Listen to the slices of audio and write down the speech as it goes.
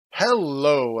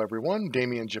Hello everyone,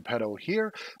 Damian Geppetto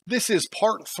here. This is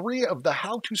part 3 of the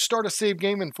How to Start a Save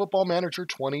Game in Football Manager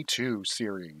 22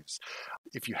 series.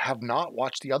 If you have not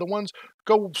watched the other ones,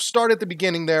 go start at the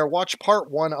beginning there, watch part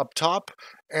 1 up top,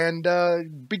 and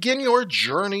begin your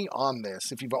journey on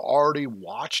this. If you've already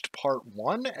watched part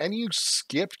 1 and you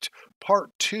skipped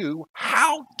part 2,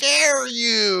 how dare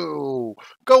you?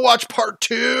 Go watch part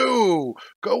 2!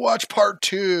 Go watch part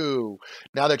 2!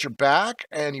 Now that you're back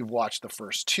and you've watched the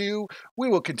first 2, we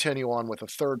will continue on with a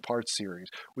third part series.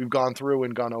 We've gone through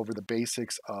and gone over the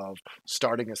basics of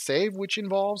starting a save, which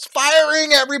involves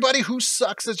firing everybody who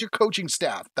sucks as your coaching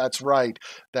staff. That's right.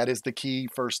 That is the key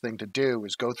first thing to do,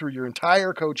 is go through your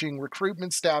entire coaching,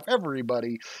 recruitment staff,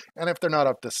 everybody, and if they're not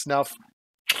up to snuff,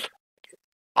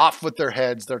 off with their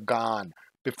heads, they're gone.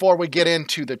 Before we get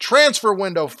into the transfer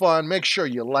window fun, make sure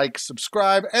you like,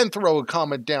 subscribe, and throw a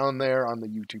comment down there on the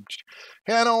YouTube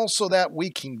channel so that we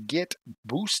can get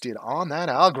boosted on that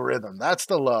algorithm. That's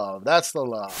the love. That's the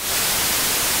love.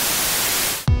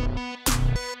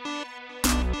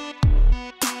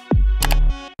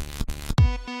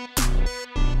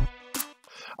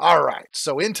 All right,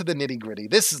 so into the nitty-gritty.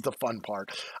 This is the fun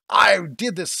part. I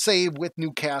did this save with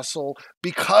Newcastle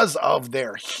because of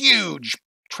their huge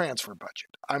transfer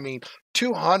budget. I mean,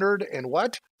 200 and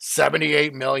what?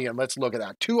 78 million. Let's look at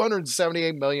that.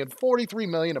 278 million, 43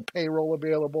 million of payroll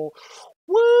available.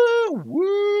 Woo,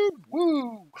 woo,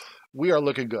 woo. We are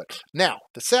looking good. Now,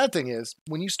 the sad thing is,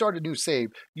 when you start a new save,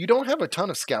 you don't have a ton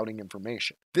of scouting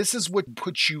information. This is what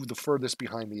puts you the furthest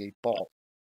behind the 8 ball.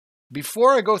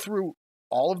 Before I go through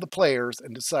all of the players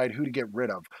and decide who to get rid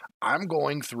of, I'm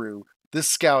going through this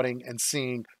scouting and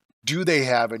seeing, do they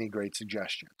have any great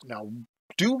suggestions? Now,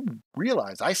 do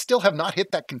realize I still have not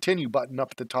hit that continue button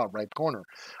up at the top right corner.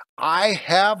 I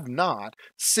have not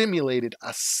simulated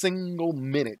a single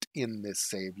minute in this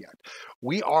save yet.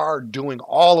 We are doing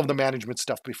all of the management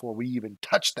stuff before we even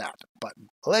touch that button.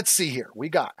 Let's see here. We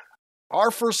got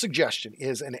our first suggestion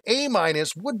is an A-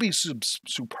 would be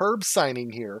superb signing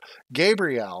here.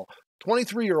 Gabriel,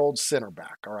 23-year-old center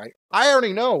back, all right? I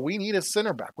already know we need a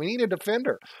center back. We need a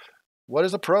defender. What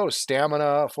is the pro?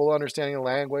 Stamina, full understanding of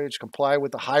language, comply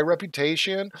with the high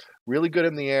reputation, really good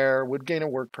in the air, would gain a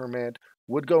work permit,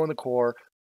 would go in the core.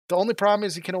 The only problem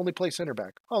is he can only play center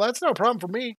back. Oh, that's not a problem for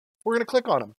me. We're going to click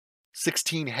on him.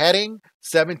 16 heading,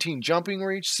 17 jumping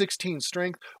reach, 16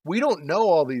 strength. We don't know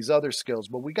all these other skills,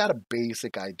 but we got a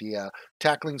basic idea.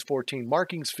 Tackling's 14,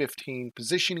 marking's 15,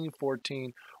 positioning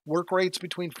 14, work rates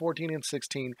between 14 and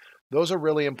 16. Those are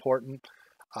really important.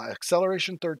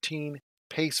 Acceleration 13,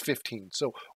 pace 15.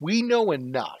 So we know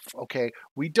enough, okay?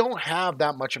 We don't have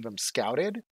that much of him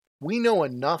scouted. We know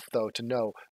enough, though, to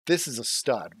know this is a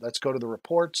stud. Let's go to the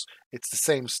reports. It's the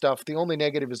same stuff. The only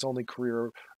negative is only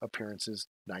career appearances,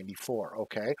 94.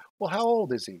 Okay, well, how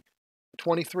old is he?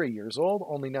 23 years old,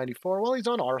 only 94. Well, he's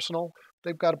on Arsenal.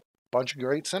 They've got a bunch of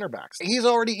great center backs. He's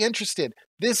already interested.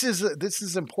 This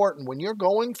is important. When you're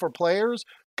going for players,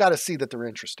 got to see that they're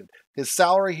interested. His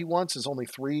salary he wants is only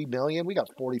 $3 million. We got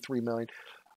 $43 million.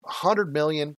 $100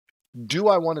 million. Do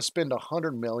I want to spend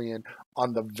 $100 million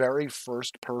on the very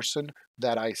first person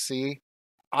that I see?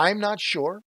 I'm not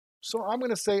sure. So I'm going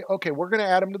to say, okay, we're going to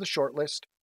add him to the short list.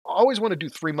 I always want to do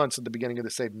 3 months at the beginning of the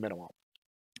save minimum.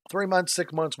 3 months,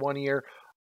 6 months, 1 year.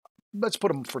 Let's put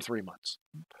him for 3 months.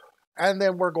 And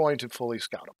then we're going to fully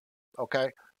scout him.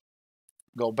 Okay?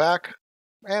 Go back.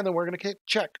 And then we're going to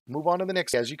check. Move on to the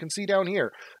next. As you can see down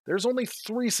here, there's only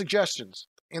 3 suggestions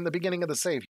in the beginning of the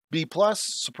save. B+,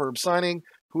 superb signing.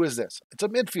 Who is this? It's a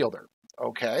midfielder.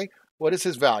 Okay. What is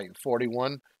his value?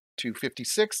 41 to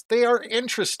 56. They are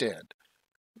interested.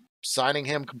 Signing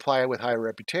him, comply with high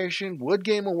reputation, would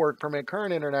gain a work permit,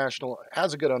 current international,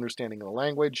 has a good understanding of the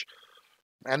language.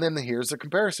 And then here's the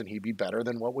comparison. He'd be better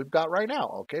than what we've got right now.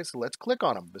 Okay, so let's click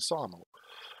on him. Bisamo.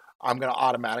 I'm going to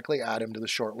automatically add him to the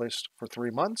short list for 3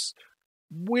 months.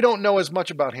 We don't know as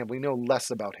much about him. We know less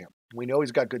about him. We know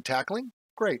he's got good tackling.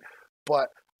 Great. But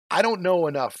I don't know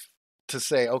enough to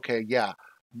say, okay, yeah,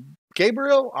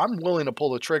 Gabriel, I'm willing to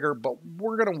pull the trigger, but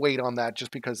we're going to wait on that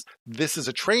just because this is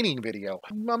a training video.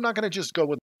 I'm not going to just go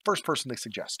with the first person they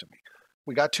suggest to me.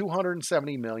 We got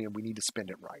 270 million. We need to spend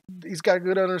it right. He's got a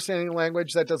good understanding of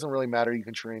language. That doesn't really matter. You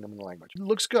can train him in the language. It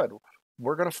looks good.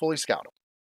 We're going to fully scout him.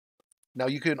 Now,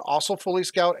 you can also fully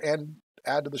scout and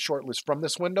add to the short list from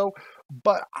this window.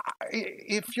 But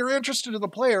if you're interested in the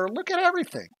player, look at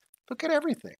everything. Look at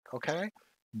everything, okay?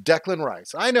 Declan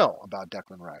Rice. I know about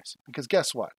Declan Rice because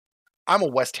guess what? I'm a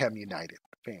West Ham United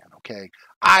fan, okay?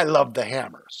 I love the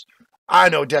Hammers. I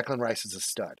know Declan Rice is a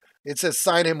stud. It says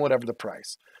sign him whatever the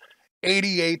price.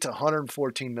 88 to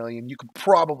 114 million. You could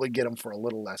probably get him for a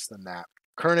little less than that.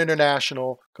 Current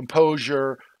international,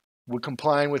 composure, with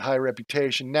complying with high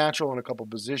reputation, natural in a couple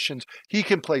positions. He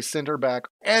can play center back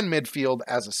and midfield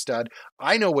as a stud.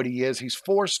 I know what he is. He's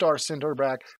 4-star center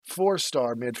back,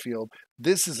 4-star midfield.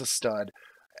 This is a stud.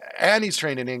 And he's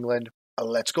trained in England.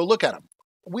 Let's go look at him.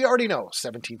 We already know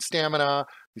 17 stamina.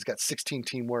 He's got 16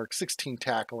 teamwork, 16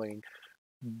 tackling,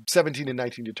 17 to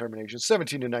 19 determination,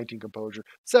 17 to 19 composure,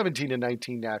 17 to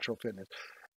 19 natural fitness.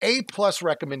 A+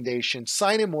 recommendation.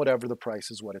 Sign him whatever the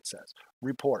price is what it says.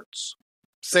 Reports.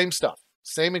 Same stuff.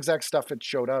 Same exact stuff it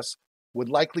showed us. Would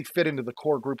likely fit into the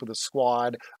core group of the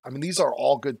squad. I mean, these are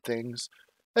all good things.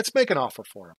 Let's make an offer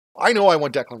for him. I know I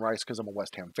want Declan Rice because I'm a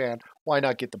West Ham fan. Why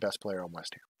not get the best player on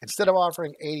West Ham? Instead of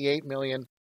offering 88 million,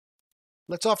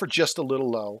 let's offer just a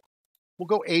little low. We'll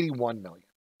go 81 million.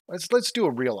 Let's do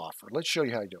a real offer. Let's show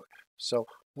you how to do it. So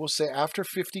we'll say after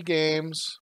 50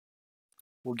 games,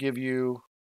 we'll give you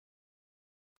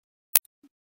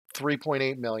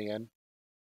 3.8 million.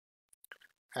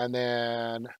 And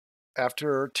then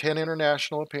after 10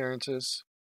 international appearances,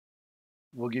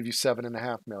 we'll give you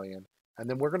 7.5 million. And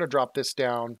then we're going to drop this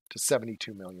down to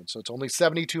 72 million. So it's only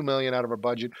 72 million out of our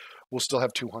budget. We'll still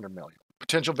have 200 million.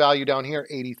 Potential value down here,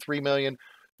 83 million.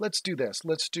 Let's do this.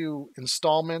 Let's do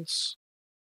installments.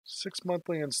 6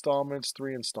 monthly installments,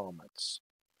 3 installments,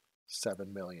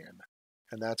 7 million.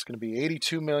 And that's going to be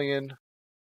 82 million.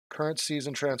 Current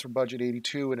season transfer budget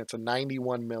 82, and it's a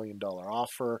 $91 million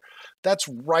offer. That's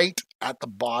right at the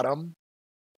bottom.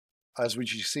 As we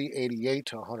see, 88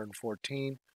 to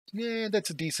 114. Yeah, that's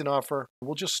a decent offer.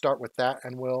 We'll just start with that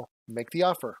and we'll make the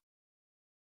offer.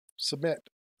 Submit.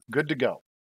 Good to go.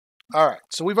 All right,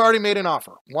 so we've already made an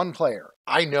offer. One player.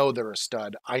 I know they're a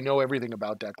stud. I know everything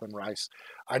about Declan Rice.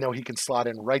 I know he can slot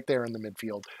in right there in the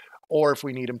midfield. Or if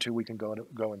we need him to, we can go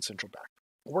in central back.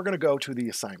 We're going to go to the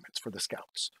assignments for the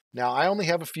scouts. Now, I only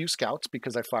have a few scouts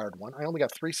because I fired one. I only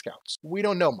got 3 scouts. We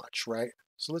don't know much, right?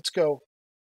 So let's go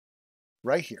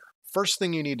right here. First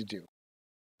thing you need to do.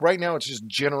 Right now, it's just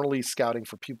generally scouting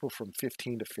for people from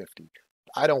 15 to 50.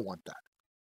 I don't want that.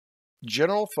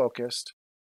 General focused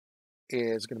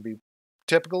is going to be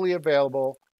typically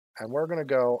available, and we're going to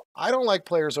go, I don't like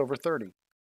players over 30,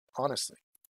 honestly.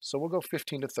 So we'll go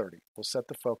 15 to 30. We'll set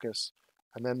the focus,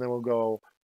 and then we'll go,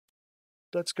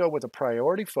 let's go with a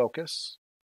priority focus,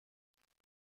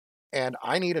 and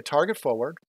I need a target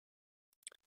forward.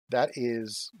 That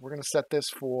is, we're going to set this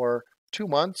for 2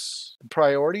 months. The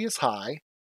priority is high.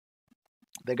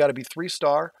 They got to be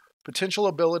 3-star, potential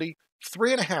ability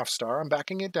 3.5-star. I'm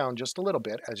backing it down just a little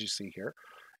bit, as you see here.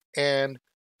 And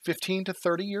 15 to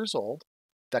 30 years old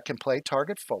that can play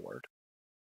target forward.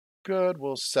 Good,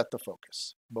 we'll set the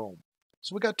focus. Boom.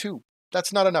 So we got 2.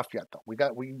 That's not enough yet, though. We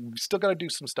still got to do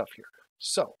some stuff here.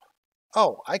 So,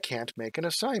 I can't make an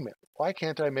assignment. Why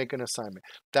can't I make an assignment?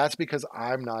 That's because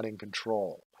I'm not in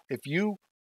control. If you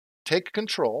take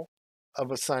control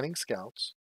of assigning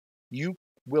scouts, you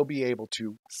will be able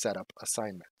to set up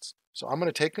assignments. So I'm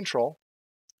going to take control,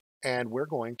 and we're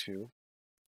going to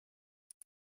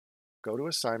go to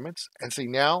assignments, and see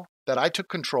now that I took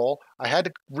control, I had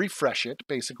to refresh it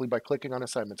basically by clicking on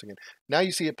assignments again. Now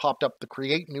you see it popped up the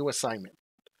create new assignment.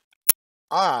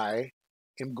 I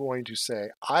am going to say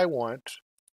I want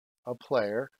a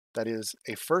player that is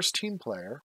a first team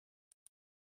player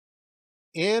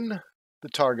in the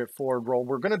target forward role.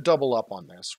 We're going to double up on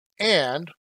this. And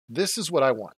this is what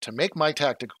I want. To make my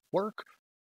tactic work,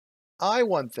 I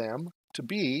want them to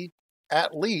be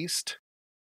at least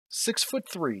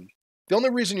 6'3". The only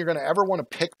reason you're going to ever want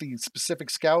to pick the specific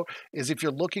scout is if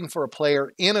you're looking for a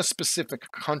player in a specific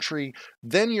country,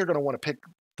 then you're going to want to pick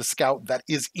the scout that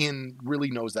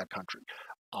really knows that country.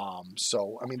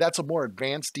 So, I mean, that's a more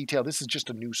advanced detail. This is just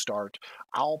a new start.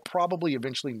 I'll probably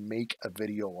eventually make a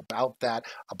video about that,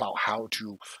 about how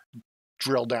to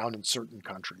drill down in certain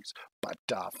countries. But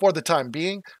for the time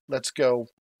being, let's go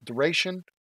duration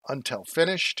until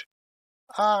finished.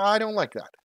 I don't like that.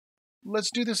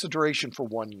 Let's do this a duration for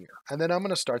 1 year, and then I'm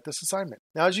going to start this assignment.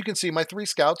 Now, as you can see, my 3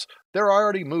 scouts, they're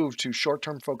already moved to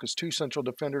short-term focus 2, central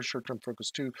defender, short-term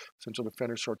focus 2, central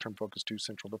defender, short-term focus 2,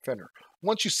 central defender.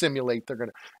 Once you simulate, they're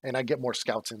going to, and I get more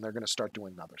scouts in, they're going to start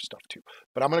doing other stuff too.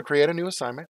 But I'm going to create a new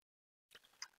assignment,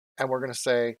 and we're going to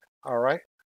say, all right,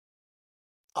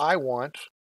 I want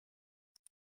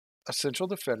a central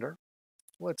defender.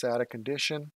 Let's add a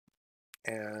condition,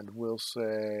 and we'll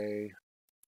say,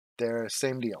 they're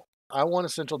same deal. I want a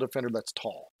central defender that's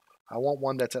tall. I want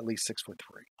one that's at least 6'3".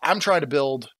 I'm trying to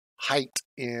build height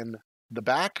in the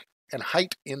back and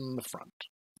height in the front.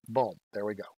 Boom, there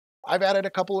we go. I've added a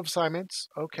couple of assignments.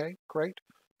 Okay, great.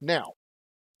 Now,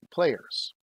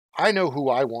 players. I know who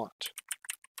I want.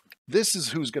 This is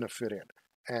who's going to fit in.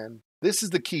 And this is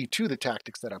the key to the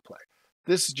tactics that I play.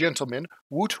 This gentleman,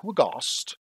 Wout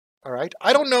Weghorst, all right?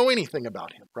 I don't know anything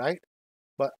about him, right?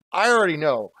 But I already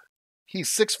know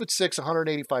he's 6'6",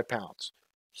 185 pounds.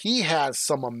 He has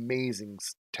some amazing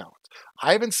talents.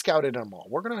 I haven't scouted him all.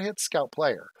 We're going to hit scout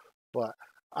player, but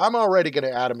I'm already going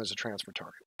to add him as a transfer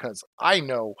target because I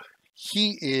know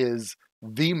he is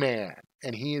the man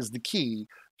and he is the key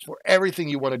for everything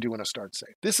you want to do in a start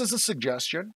save. This is a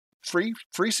suggestion, free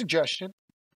suggestion.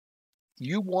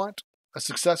 You want a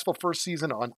successful first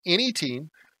season on any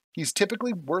team. He's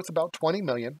typically worth about 20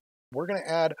 million. We're going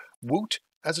to add Wout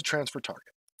as a transfer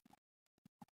target.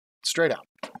 Straight out.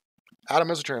 Add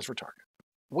him as a transfer target.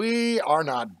 We are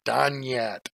not done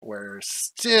yet. We're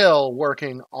still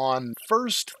working on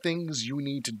first things you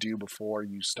need to do before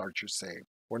you start your save.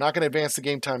 We're not going to advance the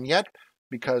game time yet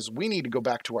because we need to go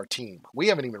back to our team. We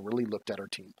haven't even really looked at our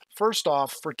team. First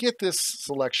off, forget this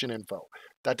selection info.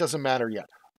 That doesn't matter yet.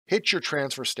 Hit your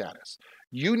transfer status.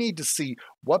 You need to see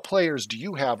what players do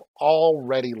you have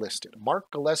already listed. Mark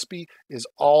Gillespie is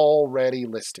already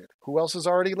listed. Who else is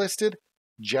already listed?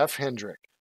 Jeff Hendrick.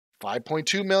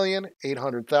 5.2 million,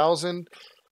 800,000.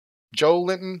 Joe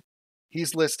Linton,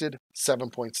 he's listed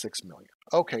 7.6 million.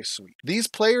 Okay, sweet. These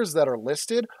players that are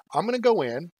listed, I'm going to go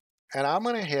in and I'm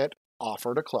going to hit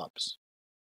offer to clubs.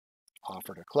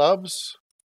 Offer to clubs.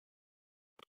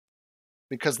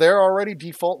 Because they're already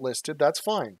default listed, that's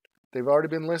fine. They've already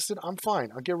been listed, I'm fine.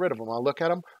 I'll get rid of them. I'll look at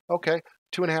them. Okay,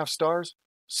 2.5 stars.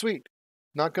 Sweet.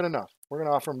 Not good enough. We're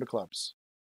going to offer them to clubs.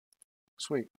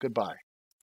 Sweet. Goodbye.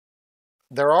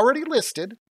 They're already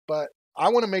listed, but I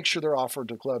want to make sure they're offered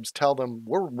to clubs. Tell them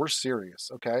we're serious,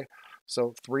 okay?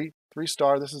 So three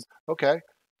star. This is okay.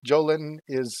 Joe Linton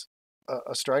is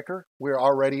a striker. We're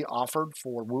already offered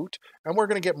for Wout, and we're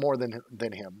going to get more than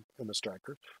him in the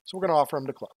striker. So we're going to offer him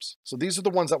to clubs. So these are the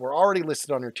ones that were already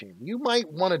listed on your team. You might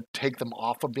want to take them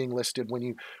off of being listed when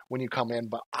you come in,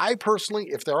 but I personally,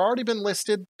 if they're already been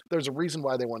listed, there's a reason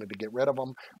why they wanted to get rid of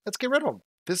them. Let's get rid of them.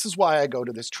 This is why I go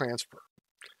to this transfer.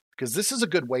 Because this is a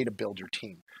good way to build your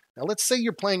team. Now, let's say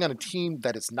you're playing on a team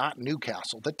that is not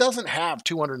Newcastle, that doesn't have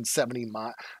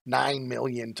 279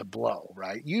 million to blow,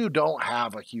 right? You don't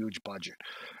have a huge budget.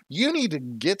 You need to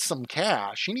get some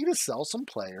cash. You need to sell some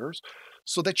players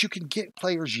so that you can get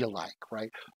players you like, right?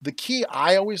 The key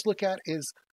I always look at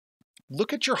is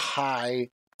look at your high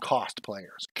cost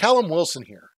players. Callum Wilson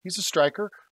here, he's a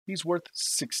striker. He's worth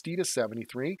 60 to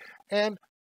 73. And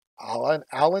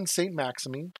Alan St.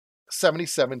 Maximin,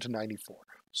 77 to 94.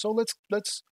 So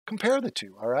let's compare the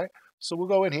two, all right? So we'll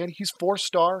go in here. He's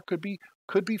 4-star, could be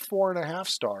 4.5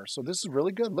 stars. So this is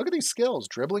really good. Look at these skills.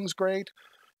 Dribbling's great.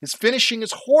 His finishing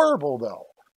is horrible though.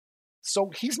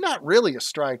 So he's not really a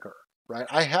striker, right?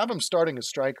 I have him starting as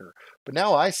striker, but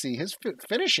now I see his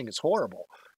finishing is horrible.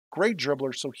 Great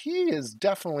dribbler, so he is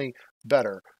definitely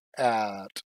better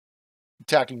at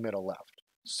attacking middle left.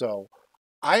 So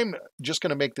I'm just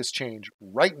going to make this change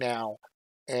right now.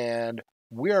 And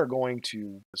we are going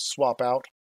to swap out.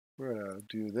 We're going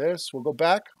to do this. We'll go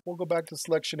back to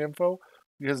selection info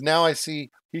because now I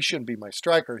see he shouldn't be my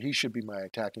striker. He should be my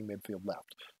attacking midfield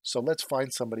left. So let's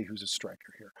find somebody who's a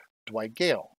striker here. Dwight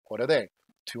Gale. What are they?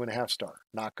 2.5 star.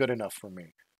 Not good enough for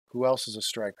me. Who else is a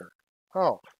striker?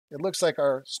 Oh, it looks like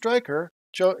our striker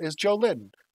is Joe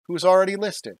Linton, who's already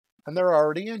listed, and they're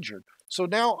already injured. So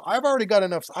now I've already got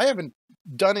enough. I haven't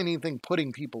done anything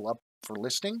putting people up for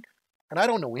listing. And I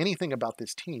don't know anything about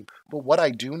this team, but what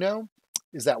I do know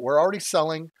is that we're already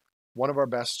selling one of our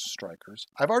best strikers.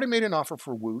 I've already made an offer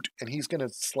for Wout, and he's going to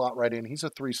slot right in. He's a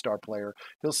 3-star player.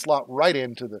 He'll slot right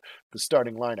into the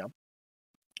starting lineup.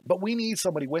 But we need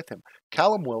somebody with him.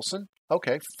 Callum Wilson,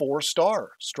 okay, 4-star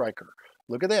striker.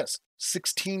 Look at this.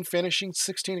 16 finishing,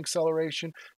 16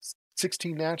 acceleration,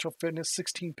 16 natural fitness,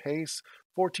 16 pace,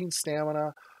 14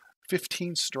 stamina,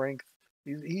 15 strength.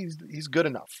 He's good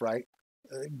enough, right?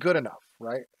 Good enough,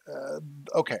 right?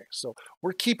 Okay, so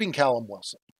we're keeping Callum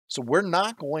Wilson. So we're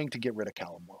not going to get rid of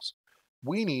Callum Wilson.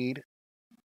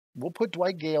 We'll put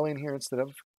Dwight Gale in here instead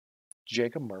of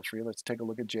Jacob Murphy. Let's take a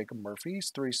look at Jacob Murphy. He's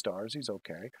 3 stars. He's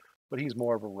okay, but he's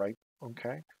more of a right.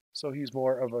 Okay, so he's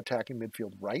more of attacking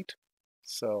midfield right.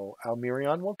 So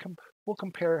Almirion, we'll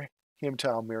compare him to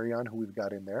Almirion, who we've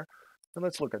got in there. And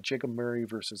let's look at Jacob Murray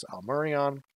versus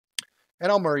Almirion.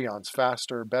 And Almirion's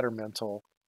faster, better mental.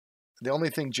 The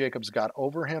only thing Jacob's got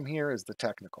over him here is the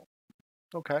technical.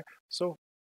 Okay, so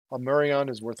Almirion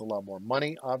is worth a lot more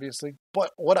money, obviously. But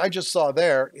what I just saw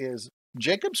there is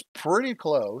Jacob's pretty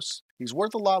close. He's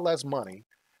worth a lot less money.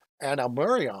 And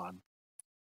Almirion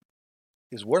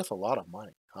is worth a lot of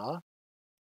money, huh?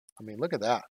 I mean, look at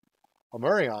that.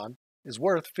 Almurion is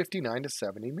worth 59 to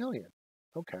 70 million.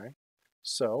 Okay,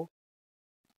 so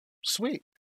sweet.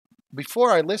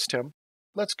 Before I list him,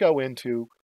 let's go into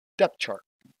depth chart.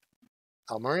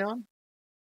 Almurion?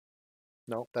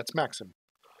 No, that's Maxim.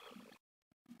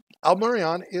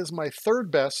 Almurion is my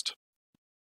third best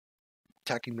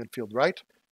attacking midfield right,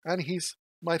 and he's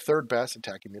my third best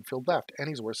attacking midfield left, and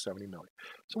he's worth 70 million.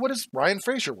 So what is Ryan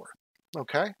Fraser worth?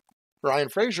 Okay, Ryan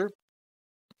Fraser,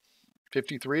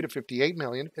 53 to 58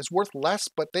 million, is worth less,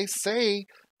 but they say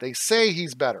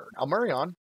he's better.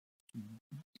 Almurion,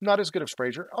 not as good as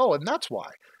Fraser. Oh, and that's why,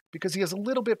 because he has a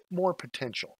little bit more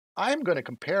potential. I'm going to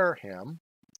compare him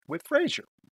with Fraser.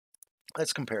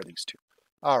 Let's compare these two.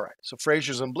 All right, so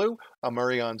Fraser's in blue,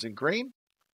 Almurion's in green.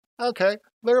 Okay,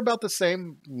 they're about the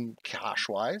same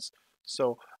cash-wise.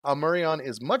 So Almurion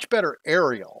is much better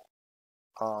aerial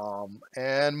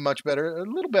and much better, a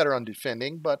little better on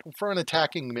defending, but for an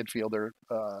attacking midfielder,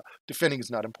 defending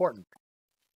is not important.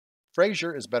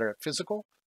 Fraser is better at physical,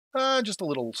 just a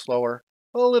little slower,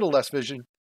 a little less vision,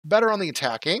 better on the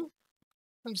attacking,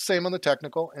 and same on the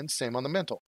technical, and same on the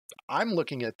mental. I'm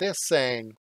looking at this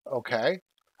saying, okay,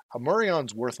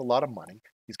 Almurion's worth a lot of money.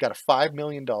 He's got a $5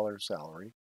 million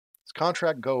salary. His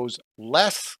contract goes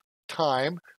less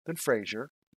time than Fraser.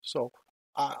 So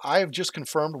I have just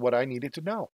confirmed what I needed to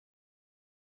know.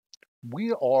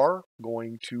 We are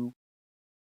going to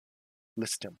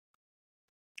list him.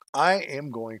 I am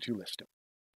going to list him.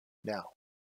 Now,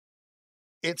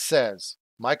 it says,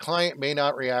 my client may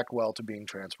not react well to being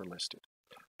transfer listed.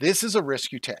 This is a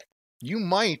risk you take. You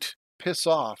might piss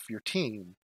off your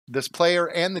team, this player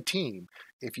and the team,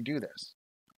 if you do this.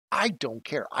 I don't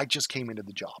care. I just came into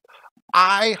the job.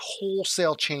 I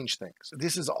wholesale change things.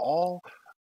 This is all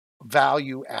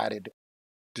value added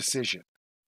decision.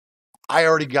 I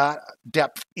already got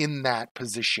depth in that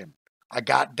position. I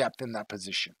got depth in that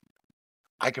position.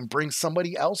 I can bring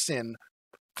somebody else in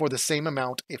for the same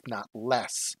amount, if not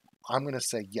less. I'm going to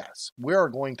say yes. We are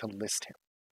going to list him.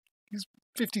 He's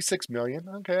 56 million.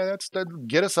 Okay, that'd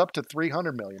get us up to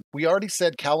 300 million. We already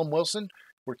said Callum Wilson,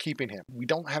 we're keeping him. We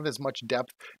don't have as much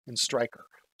depth in striker.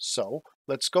 So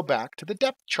let's go back to the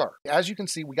depth chart. As you can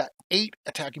see, we got 8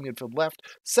 attacking midfield left,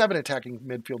 7 attacking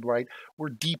midfield right. We're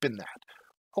deep in that.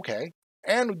 Okay,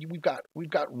 and we've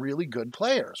got really good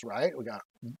players, right? We got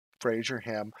Fraser,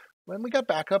 him. Then we got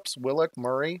backups, Willock,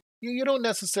 Murray. You don't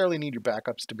necessarily need your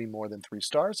backups to be more than 3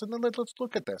 stars. And then let's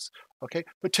look at this. Okay,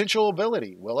 potential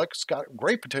ability. Willock's got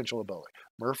great potential ability.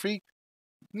 Murphy,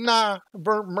 nah,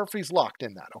 Murphy's locked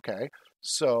in that. Okay,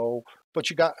 so but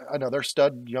you got another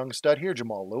young stud here,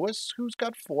 Jamal Lewis, who's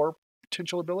got 4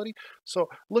 potential ability. So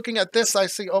looking at this, I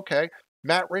see okay,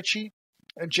 Matt Ritchie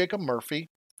and Jacob Murphy,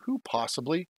 who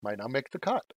possibly might not make the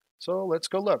cut. So let's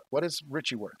go look. What is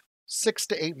Ritchie worth? 6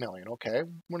 to 8 million. Okay,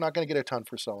 we're not going to get a ton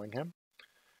for selling him.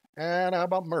 And how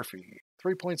about Murphy?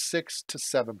 3.6 to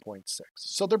 7.6.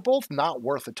 So they're both not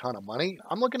worth a ton of money.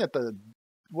 I'm looking at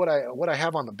what I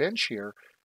have on the bench here,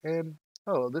 and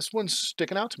oh, this one's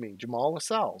sticking out to me. Jamal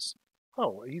Lascelles.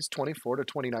 Oh, he's 24 to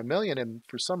 29 million, and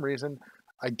for some reason,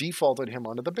 I defaulted him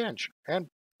onto the bench. And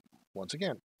once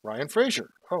again, Ryan Fraser.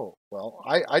 Oh, well,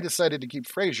 I decided to keep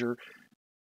Fraser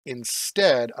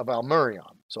instead of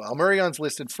Almurion. So Almurion's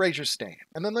listed, Fraser's staying.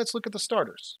 And then let's look at the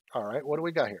starters. All right, what do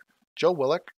we got here? Joe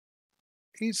Willock.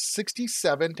 He's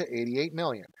 67 to 88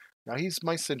 million. Now he's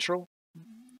my central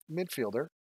midfielder.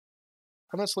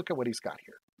 And let's look at what he's got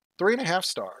here. 3.5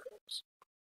 stars.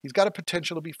 He's got a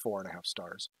potential to be 4.5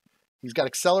 stars. He's got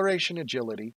acceleration,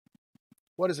 agility.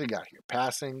 What has he got here?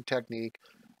 Passing, technique,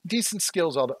 decent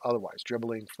skills otherwise.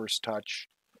 Dribbling, first touch.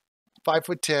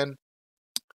 5'10".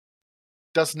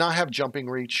 Does not have jumping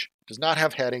reach. Does not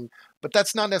have heading. But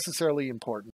that's not necessarily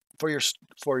important for your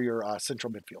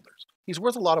central midfielders. He's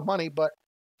worth a lot of money, but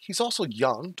he's also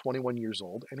young, 21 years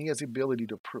old, and he has the ability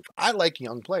to improve. I like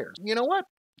young players. You know what?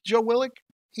 Joe Willock,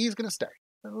 he's going to stay.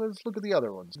 Let's look at the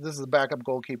other ones. This is the backup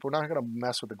goalkeeper. We're not going to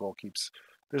mess with the goalkeepers.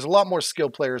 There's a lot more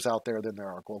skilled players out there than there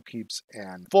are goalkeepers,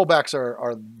 and fullbacks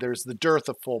there's the dearth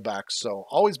of fullbacks, so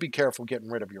always be careful getting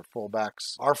rid of your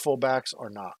fullbacks. Our fullbacks are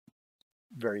not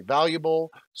very valuable,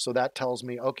 so that tells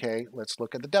me, okay, let's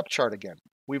look at the depth chart again.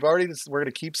 We're going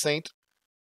to keep St.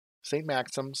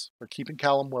 Maxims. We're keeping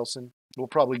Callum Wilson. We'll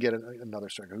probably get another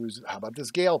striker. How about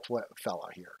this Gale fella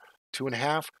here?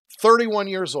 2.5, 31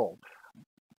 years old.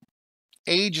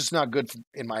 Age is not good,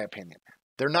 in my opinion.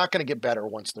 They're not going to get better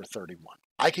once they're 31.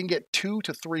 I can get 2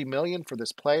 to 3 million for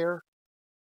this player.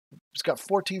 He's got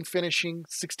 14 finishing,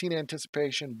 16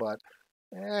 anticipation, but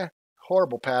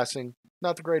horrible passing.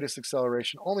 Not the greatest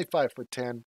acceleration. Only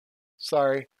 5'10".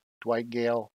 Sorry, Dwight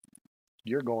Gale.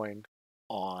 You're going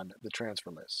on the transfer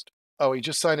list. Oh, he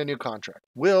just signed a new contract.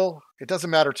 Will, it doesn't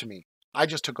matter to me. I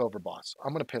just took over, boss.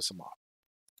 I'm going to piss him off.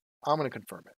 I'm going to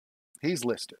confirm it. He's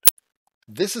listed.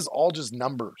 This is all just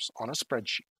numbers on a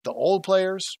spreadsheet. The old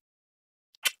players,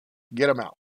 get them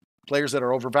out. Players that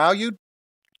are overvalued,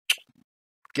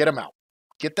 get them out.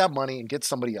 Get that money and get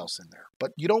somebody else in there.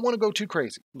 But you don't want to go too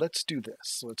crazy. Let's do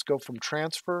this. Let's go from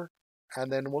transfer,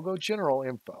 and then we'll go general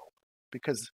info,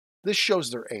 because this shows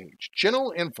their age.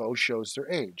 General info shows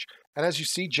their age. And as you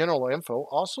see, general info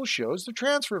also shows the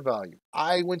transfer value.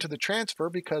 I went to the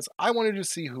transfer because I wanted to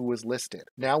see who was listed.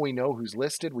 Now we know who's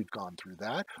listed. We've gone through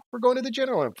that. We're going to the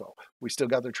general info. We still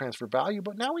got their transfer value,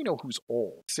 but now we know who's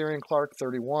old. Syrian Clark,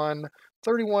 31.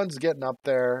 31's getting up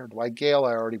there. Dwight Gale,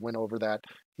 I already went over that.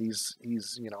 He's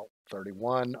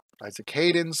 31. Isaac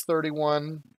Hayden's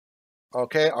 31.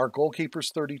 Okay, our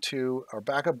goalkeeper's 32, our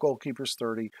backup goalkeeper's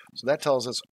 30. So that tells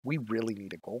us we really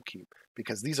need a goalkeeper,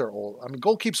 because these are old. I mean,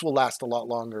 goalkeepers will last a lot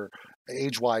longer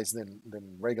age-wise than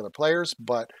regular players,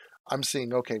 but I'm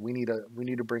seeing, okay, we need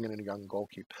to bring in a young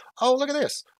goalkeeper. Oh, look at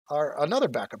this. Another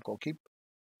backup goalkeeper.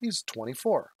 He's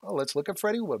 24. Oh, let's look at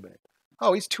Freddie Woodman.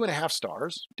 Oh, he's 2.5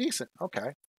 stars. Decent.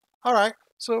 Okay. All right.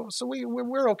 So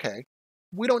we're okay.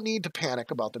 We don't need to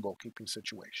panic about the goalkeeping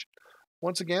situation.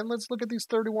 Once again, let's look at these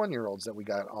 31-year-olds that we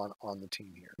got on the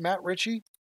team here. Matt Ritchie,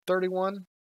 31.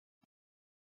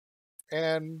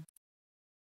 And,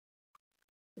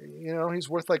 he's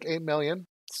worth like $8 million.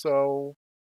 So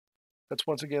let's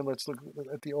once again, let's look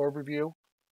at the overview.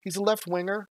 He's a left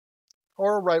winger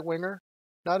or a right winger,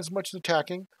 not as much as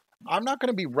attacking. I'm not going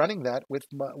to be running that with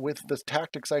the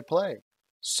tactics I play.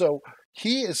 So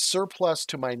he is surplus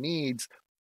to my needs,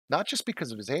 not just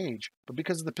because of his age, but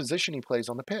because of the position he plays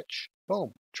on the pitch.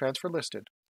 Boom, transfer listed.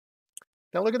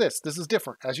 Now look at this. This is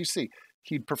different. As you see,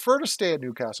 he'd prefer to stay at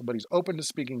Newcastle, but he's open to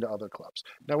speaking to other clubs.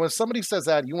 Now, when somebody says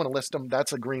that, you want to list them,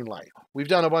 that's a green light. We've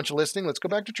done a bunch of listing. Let's go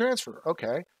back to transfer.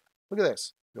 Okay, look at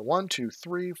this. 1, 2,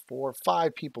 3, 4,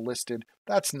 5 people listed.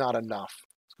 That's not enough.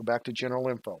 Let's go back to general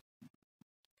info.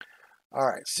 All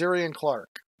right, Syrian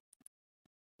Clark,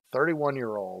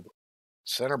 31-year-old,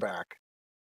 center back,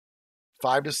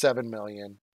 5 to 7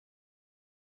 million.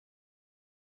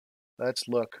 Let's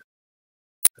look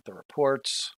at the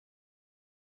reports.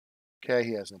 Okay,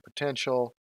 he has no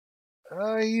potential.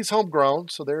 He's homegrown,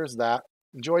 so there's that.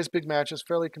 Enjoys big matches,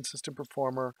 fairly consistent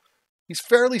performer. He's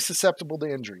fairly susceptible to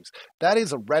injuries. That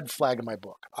is a red flag in my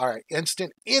book. All right,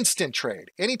 instant trade.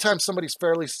 Anytime somebody's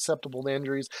fairly susceptible to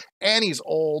injuries and he's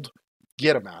old,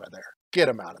 get him out of there. Get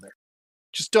him out of there.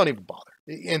 Just don't even bother.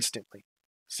 Instantly.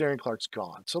 Syrian Clark's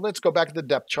gone. So let's go back to the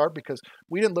depth chart, because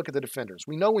we didn't look at the defenders.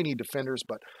 We know we need defenders,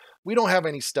 but we don't have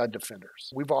any stud defenders.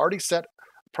 We've already set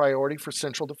priority for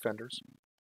central defenders,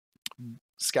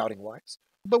 scouting-wise.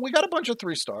 But we got a bunch of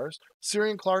 3 stars.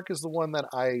 Syrian Clark is the one that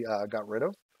I got rid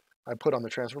of. I put on the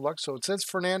transfer log. So it says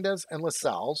Fernandez and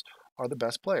Lascelles are the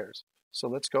best players. So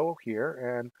let's go here,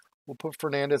 and we'll put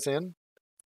Fernandez in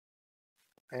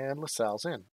and Lascelles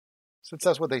in, since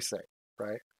that's what they say,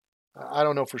 right? I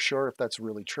don't know for sure if that's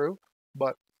really true,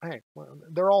 but hey,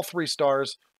 they're all 3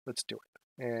 stars. Let's do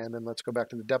it. And then let's go back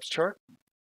to the depth chart.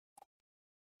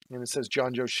 And it says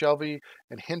Jonjo Shelvey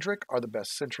and Hendrick are the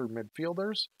best central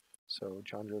midfielders. So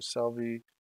Jonjo Shelvey,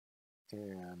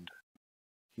 and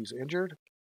he's injured.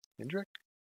 Hendrick.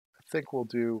 I think we'll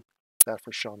do that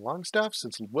for Sean Longstaff,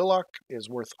 since Willock is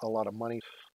worth a lot of money.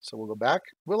 So we'll go back.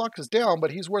 Willock is down,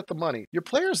 but he's worth the money. Your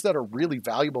players that are really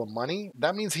valuable in money,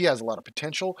 that means he has a lot of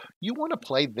potential. You want to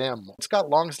play them. It's got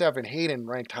Longstaff and Hayden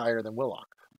ranked higher than Willock.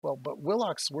 Well, but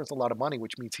Willock's worth a lot of money,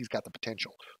 which means he's got the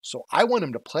potential. So I want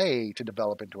him to play to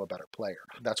develop into a better player.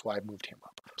 That's why I moved him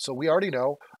up. So we already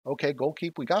know, okay,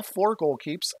 goalkeep. We got 4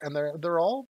 goalkeeps, and they're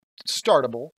all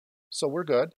startable. So we're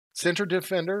good. Center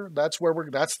defender, that's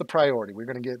the priority. We're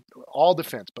going to get all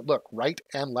defense. But look, right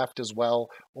and left as well,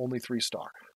 only 3-star.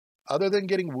 Other than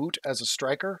getting Woot as a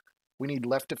striker, we need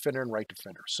left defender and right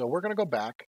defender. So we're going to go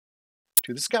back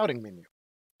to the scouting menu.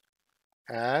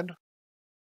 And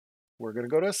we're going to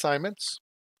go to assignments.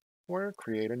 We're going to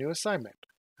create a new assignment.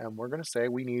 And we're going to say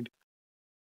we need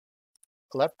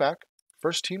a left back,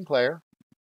 first team player,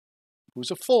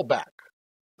 who's a fullback.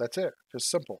 That's it. Just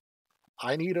simple.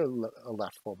 I need a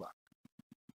left fullback.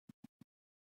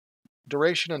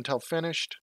 Duration until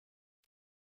finished.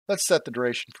 Let's set the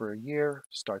duration for a year.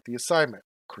 Start the assignment.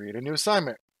 Create a new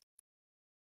assignment.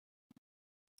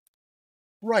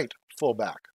 Right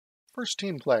fullback. First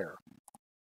team player.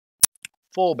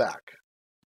 Fullback.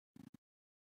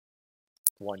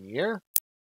 1 year.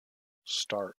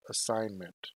 Start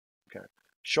assignment. Okay.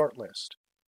 Shortlist.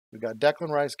 We've got Declan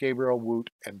Rice, Gabriel, Woot,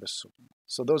 and Bissouma.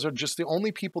 So those are just the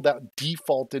only people that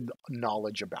defaulted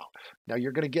knowledge about. Now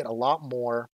you're going to get a lot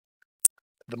more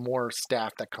the more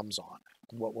staff that comes on.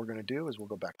 What we're going to do is we'll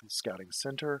go back to the scouting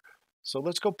center. So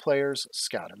let's go players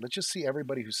scouted. Let's just see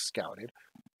everybody who's scouted.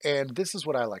 And this is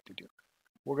what I like to do.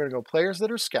 We're going to go players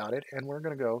that are scouted, and we're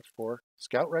going to go for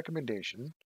scout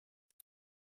recommendation,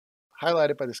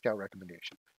 highlighted by the scout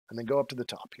recommendation, and then go up to the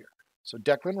top here. So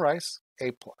Declan Rice,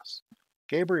 A+.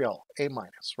 Gabriel, A-,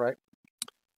 right?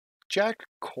 Jack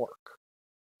Cork,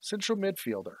 central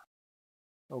midfielder.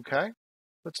 Okay,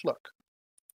 let's look.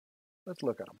 Let's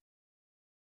look at him.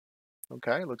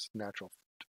 Okay, looks natural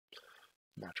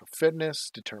fitness,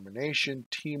 determination,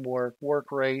 teamwork, work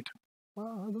rate.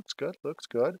 Well, looks good, looks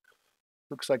good.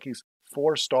 Looks like he's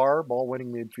 4-star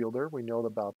ball-winning midfielder. We know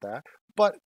about that.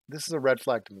 But this is a red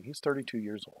flag to me. He's 32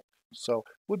 years old. So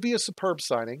would be a superb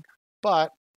signing,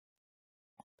 but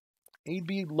he'd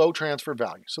be low transfer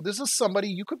value. So this is somebody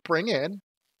you could bring in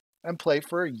and play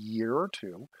for a year or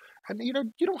two. And you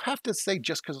don't have to say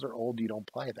just because they're old you don't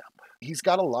play them. He's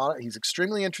got he's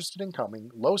extremely interested in coming,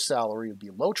 low salary, would be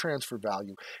low transfer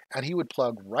value, and he would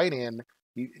plug right in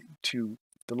to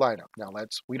the lineup. Now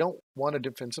we don't want a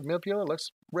defensive midfielder,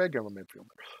 let's regular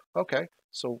midfielder. Okay,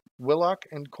 so Willock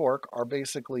and Cork are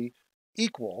basically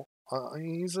equal.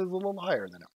 He's a little higher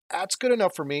than him. That's good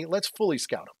enough for me. Let's fully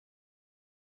scout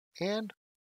him. And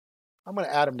I'm going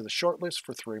to add him to the short list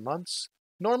for 3 months.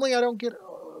 Normally I don't get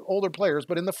older players,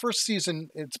 but in the first season,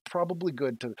 it's probably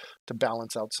good to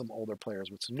balance out some older players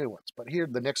with some new ones. But here,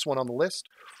 the next one on the list,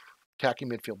 attacking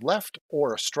midfield left,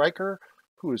 or a striker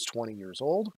who is 20 years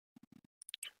old.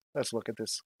 Let's look at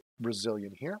this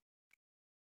Brazilian here.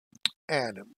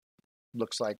 And it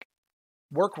looks like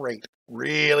work rate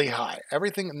really high.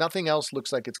 Nothing else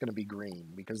looks like it's going to be green,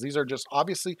 because these are just,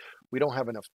 obviously, we don't have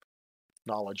enough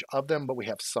knowledge of them, but we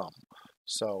have some.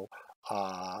 So,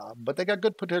 but they got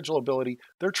good potential ability.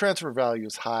 Their transfer value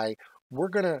is high. We're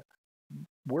going to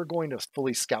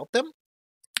fully scout them,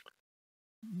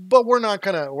 but we're not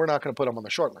gonna put them on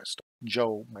the short list.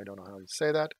 Joe, I don't know how you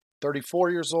say that. 34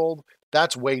 years old.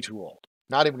 That's way too old.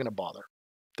 Not even going to bother.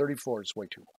 34 is way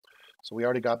too old. So we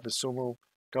already got Bissouma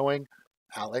going.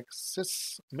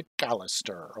 Alexis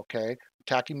McAllister. Okay,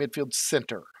 attacking midfield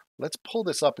center. Let's pull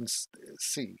this up and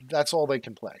see. That's all they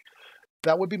can play.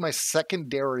 That would be my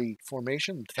secondary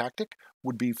formation tactic,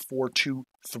 would be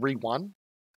 4-2-3-1.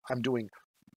 I'm doing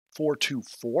 4-2-4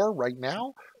 right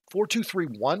now.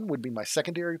 4-2-3-1 would be my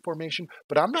secondary formation,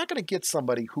 but I'm not going to get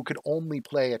somebody who could only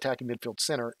play attacking midfield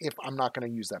center if I'm not going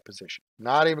to use that position.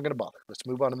 Not even going to bother. Let's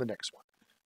move on to the next one.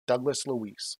 Douglas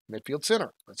Luiz, midfield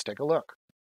center. Let's take a look.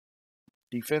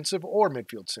 Defensive or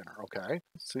midfield center, okay?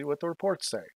 Let's see what the reports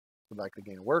say. Would like to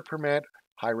gain a work permit,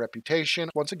 high reputation.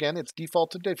 Once again, it's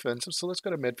default to defensive, so let's go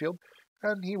to midfield,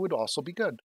 and he would also be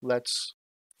good. Let's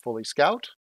fully scout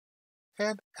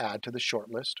and add to the short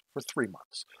list for 3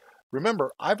 months.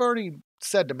 Remember, I've already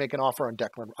said to make an offer on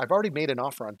I've already made an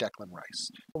offer on Declan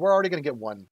Rice. We're already going to get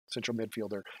one central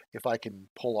midfielder if I can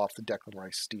pull off the Declan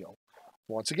Rice steal.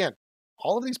 Once again,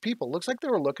 all of these people, looks like they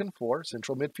were looking for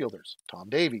central midfielders. Tom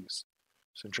Davies,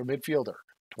 central midfielder,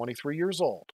 23 years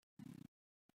old.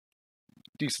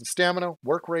 Decent stamina,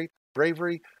 work rate,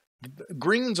 bravery.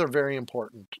 Greens are very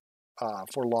important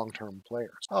for long-term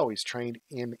players. Oh, he's trained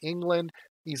in England.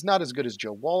 He's not as good as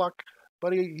Joe Willock,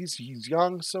 but he's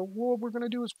young, so what we're going to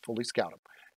do is fully scout him.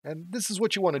 And this is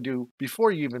what you want to do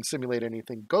before you even simulate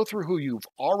anything. Go through who you've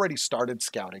already started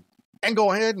scouting and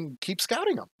go ahead and keep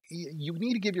scouting them. You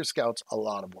need to give your scouts a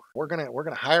lot of work. We're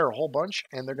gonna hire a whole bunch,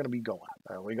 and they're gonna be going.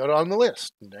 We go down the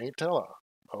list. Nate Tella,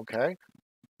 okay.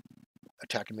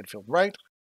 Attacking midfield right.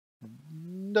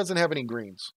 Doesn't have any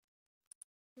greens.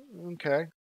 Okay.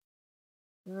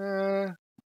 We're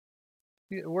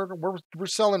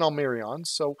selling Almirion,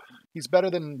 so he's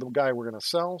better than the guy we're gonna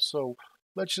sell. So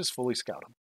let's just fully scout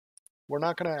him. We're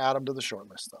not gonna add him to the short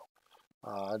list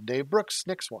though. Dave Brooks,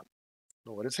 next one.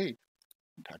 What is he?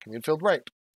 Attacking midfield right.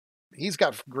 He's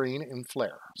got green and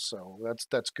flair, so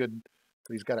that's good.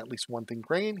 He's got at least one thing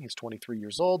green. He's 23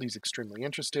 years old. He's extremely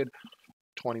interested.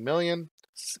 20 million.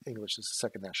 English is his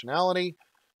second nationality,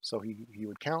 so he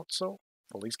would count. So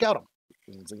fully scout him.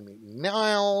 Ainsley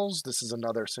Niles. This is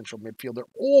another central midfielder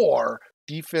or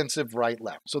defensive right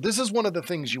left. So this is one of the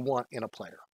things you want in a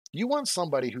player. You want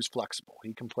somebody who's flexible.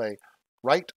 He can play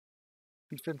right,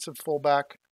 defensive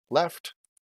fullback, left.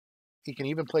 He can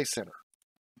even play center.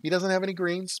 He doesn't have any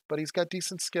greens, but he's got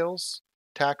decent skills.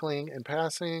 Tackling and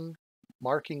passing.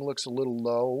 Marking looks a little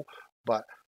low, but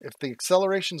if the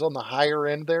acceleration's on the higher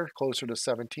end there, closer to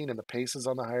 17, and the pace is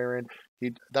on the higher end,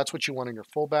 that's what you want in your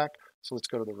fullback. So let's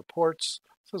go to the reports.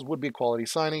 It says would be quality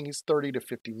signing. He's 30 to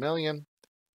 50 million.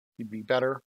 He'd be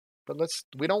better. But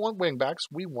we don't want wingbacks.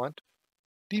 We want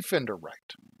defender right.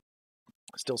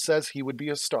 Still says he would be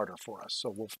a starter for us.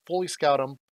 So we'll fully scout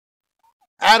him,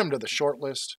 add him to the short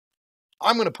list.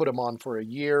 I'm going to put him on for a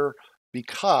year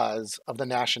because of the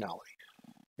nationality.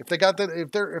 If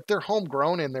they're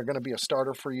homegrown and they're going to be a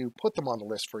starter for you, put them on the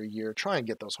list for a year. Try and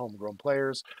get those homegrown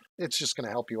players. It's just going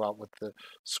to help you out with the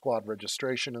squad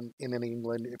registration in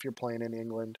England if you're playing in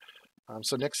England.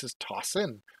 So next is toss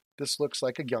in. This looks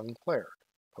like a young player.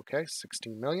 Okay,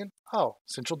 16 million. Oh,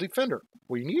 central defender.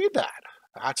 We need that.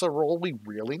 That's a role we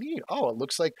really need. Oh, it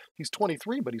looks like he's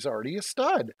 23, but he's already a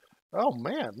stud. Oh,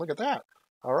 man, look at that.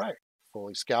 All right,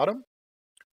 fully scout him.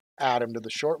 Add him to the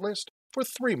short list for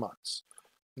 3 months.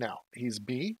 Now, he's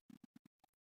B.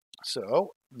 So,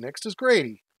 next is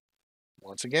Grady.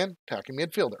 Once again, attacking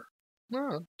midfielder.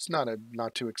 It's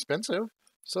not too expensive.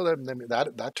 So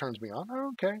that turns me on.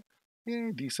 Okay,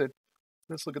 yeah, decent.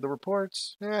 Let's look at the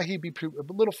reports. Yeah, he'd be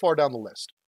a little far down the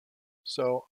list.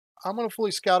 So, I'm going to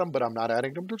fully scout him, but I'm not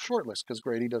adding him to the short list because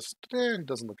Grady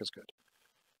doesn't look as good.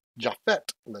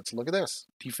 Jaffet, let's look at this.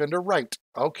 Defender right.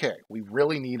 Okay, we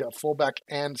really need a fullback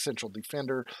and central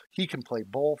defender. He can play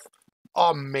both.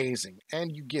 Amazing.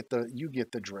 And you get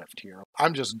the drift here.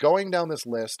 I'm just going down this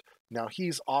list. Now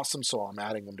he's awesome, so I'm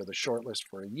adding him to the short list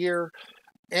for a year.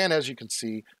 And as you can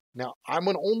see, now I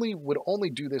would only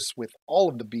do this with all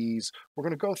of the Bs. We're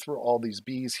going to go through all these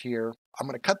Bs here. I'm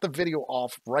going to cut the video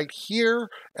off right here,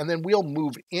 and then we'll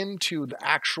move into the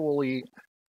actually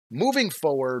moving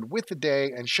forward with the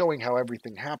day and showing how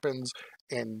everything happens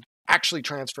and actually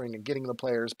transferring and getting the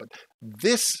players. But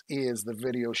this is the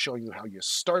video showing you how you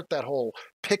start that whole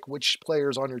pick which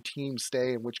players on your team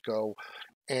stay and which go.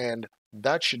 And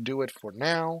that should do it for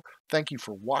now. Thank you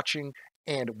for watching,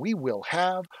 and we will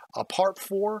have a part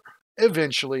 4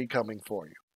 eventually coming for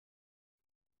you.